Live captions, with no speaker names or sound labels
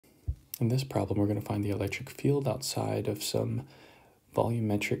In this problem, we're going to find the electric field outside of some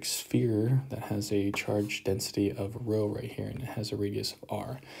volumetric sphere that has a charge density of rho right here, and it has a radius of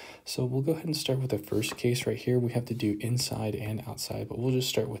r. So we'll go ahead and start with the first case right here. We have to do inside and outside, but we'll just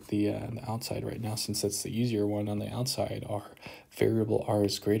start with the outside right now, since that's the easier one. On the outside, our variable r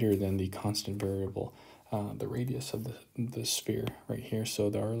is greater than the constant variable, the radius of the sphere right here.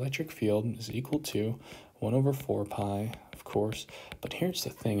 So our electric field is equal to 1 over 4 pi, of course. But here's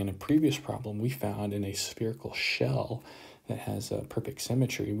the thing. In a previous problem, we found in a spherical shell that has a perfect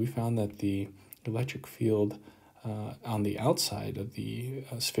symmetry, we found that the electric field on the outside of the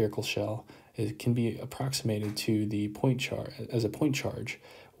spherical shell, it can be approximated to the point charge as a point charge,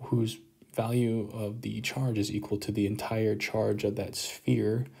 whose value of the charge is equal to the entire charge of that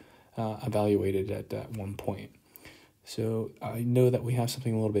sphere evaluated at that one point. So I know that we have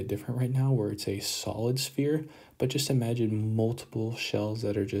something a little bit different right now where it's a solid sphere, but just imagine multiple shells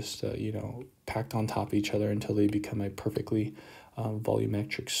that are just, packed on top of each other until they become a perfectly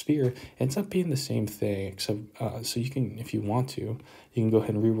volumetric sphere. It ends up being the same thing, except so you can, if you want to, you can go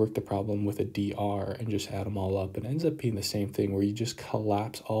ahead and rework the problem with a dr and just add them all up. It ends up being the same thing where you just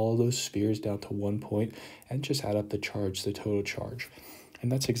collapse all those spheres down to one point and just add up the charge, the total charge. And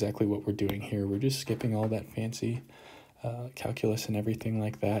that's exactly what we're doing here. We're just skipping all that fancy calculus and everything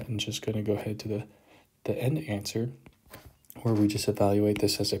like that, and just going to go ahead to the end answer, where we just evaluate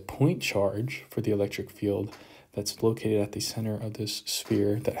this as a point charge for the electric field that's located at the center of this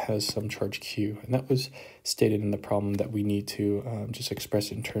sphere that has some charge q. And that was stated in the problem that we need to just express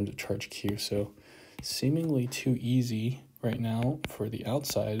it in terms of charge q. So seemingly too easy right now for the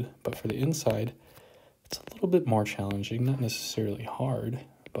outside, but for the inside, it's a little bit more challenging. Not necessarily hard,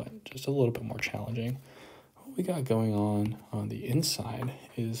 but just a little bit more challenging. What we got going on the inside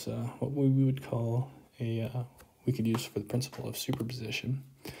is what we would call we could use for the principle of superposition.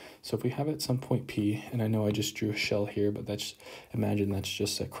 So if we have at some point P, and I know I just drew a shell here, but imagine that's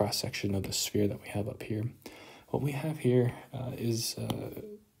just a cross section of the sphere that we have up here. What we have here is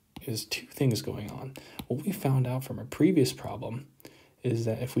two things going on. What we found out from a previous problem is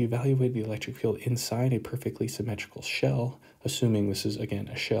that if we evaluate the electric field inside a perfectly symmetrical shell, assuming this is, again,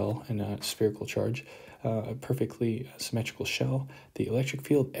 a shell and a spherical charge, a perfectly symmetrical shell, the electric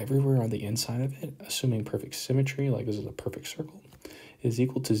field everywhere on the inside of it, assuming perfect symmetry, like this is a perfect circle, is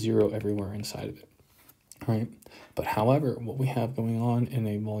equal to 0 everywhere inside of it, right? But however, what we have going on in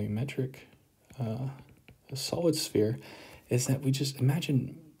a volumetric a solid sphere is that we just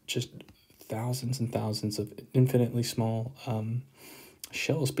imagine just thousands and thousands of infinitely small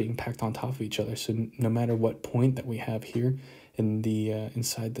shells being packed on top of each other. So no matter what point that we have here in the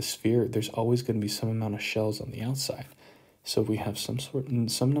inside the sphere, there's always going to be some amount of shells on the outside. So we have some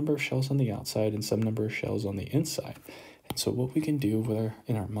number of shells on the outside and some number of shells on the inside. And so what we can do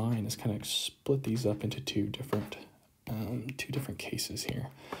in our mind is kind of split these up into two different cases here.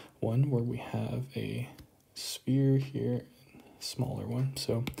 One where we have a sphere here, smaller one.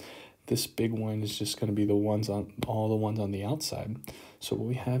 So this big one is just going to be all the ones on the outside. So what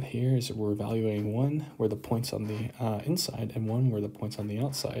we have here is that we're evaluating one where the point's on the inside and one where the point's on the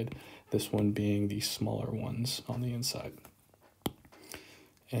outside, this one being the smaller ones on the inside.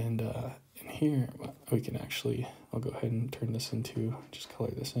 And in here, we can actually, I'll go ahead and turn this into, just color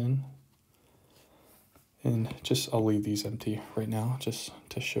this in. And I'll leave these empty right now just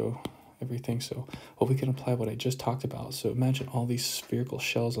to show everything. So we can apply what I just talked about. So imagine all these spherical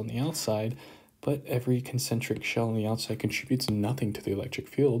shells on the outside, but every concentric shell on the outside contributes nothing to the electric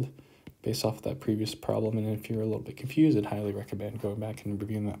field based off of that previous problem. And if you're a little bit confused, I'd highly recommend going back and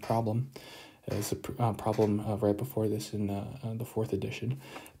reviewing that problem. It's a problem right before this in the 4th edition.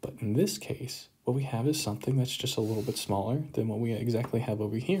 But in this case, what we have is something that's just a little bit smaller than what we exactly have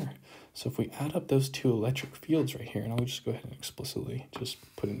over here. So if we add up those two electric fields right here, and I'll just go ahead and explicitly just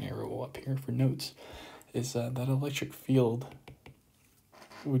put an arrow up here for notes, is that electric field,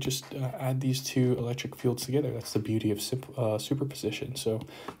 we just add these two electric fields together. That's the beauty of superposition. So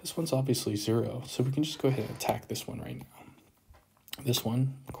this one's obviously 0, so we can just go ahead and attack this one right now. This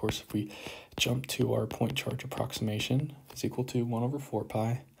one, of course, if we jump to our point charge approximation, is equal to 1 over 4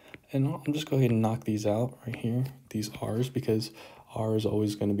 pi. And I'm just go ahead and knock these out right here, these r's, because r is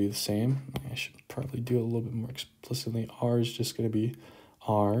always going to be the same. I should probably do it a little bit more explicitly. R is just going to be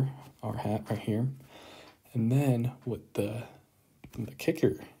r hat right here. And then what the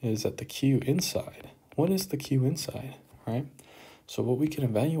kicker is that the q inside. What is the q inside, right? So what we can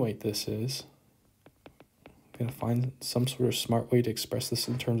evaluate this is, going to find some sort of smart way to express this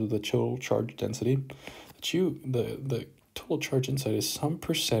in terms of the total charge density. The total charge inside is some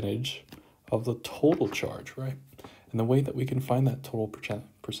percentage of the total charge, right? And the way that we can find that total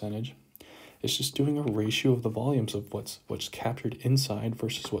percentage It's just doing a ratio of the volumes of what's captured inside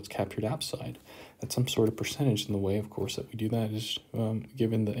versus what's captured outside. That's some sort of percentage, and the way, of course, that we do that is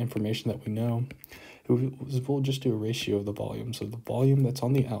given the information that we know, we'll just do a ratio of the volumes of the volume that's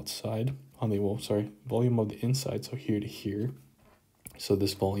on the outside, volume of the inside, so here to here. So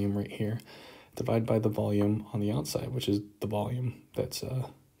this volume right here, divide by the volume on the outside, which is the volume that's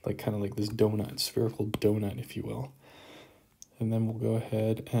like kind of like this donut, spherical donut, if you will. And then we'll go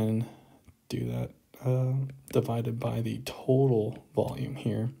ahead and do that divided by the total volume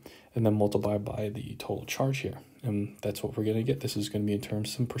here, and then multiply by the total charge here. And that's what we're going to get. This is going to be in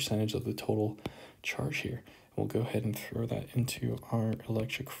terms some percentage of the total charge here. We'll go ahead and throw that into our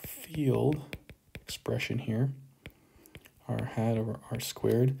electric field expression here. R hat over R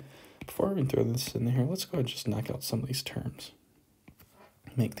squared. Before I even throw this in here, let's go ahead and just knock out some of these terms.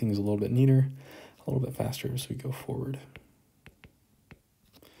 Make things a little bit neater, a little bit faster as we go forward.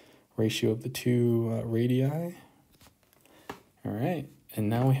 Ratio of the two radii. All right, and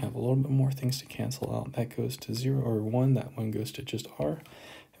now we have a little bit more things to cancel out. That goes to 0 or 1, that one goes to just R.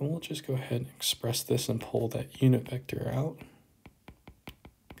 And we'll just go ahead and express this and pull that unit vector out.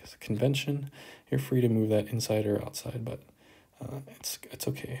 Because convention, you're free to move that inside or outside, but it's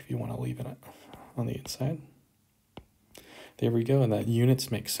okay if you want to leave it on the inside. There we go, and that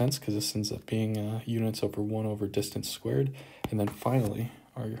units makes sense because this ends up being units over 1 over distance squared. And then finally,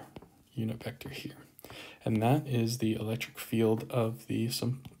 our unit vector here. And that is the electric field of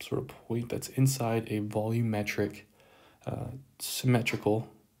some sort of point that's inside a volumetric, symmetrical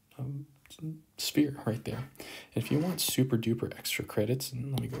sphere right there. And if you want super duper extra credits,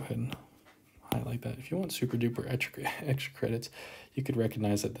 and let me go ahead and highlight that. If you want super duper extra credits, you could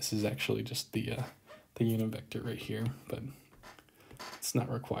recognize that this is actually just the unit vector right here, but it's not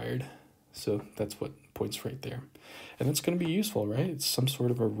required. So that's what points right there. And that's going to be useful, right? It's some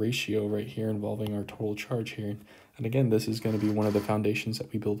sort of a ratio right here involving our total charge here. And again, this is going to be one of the foundations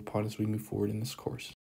that we build upon as we move forward in this course.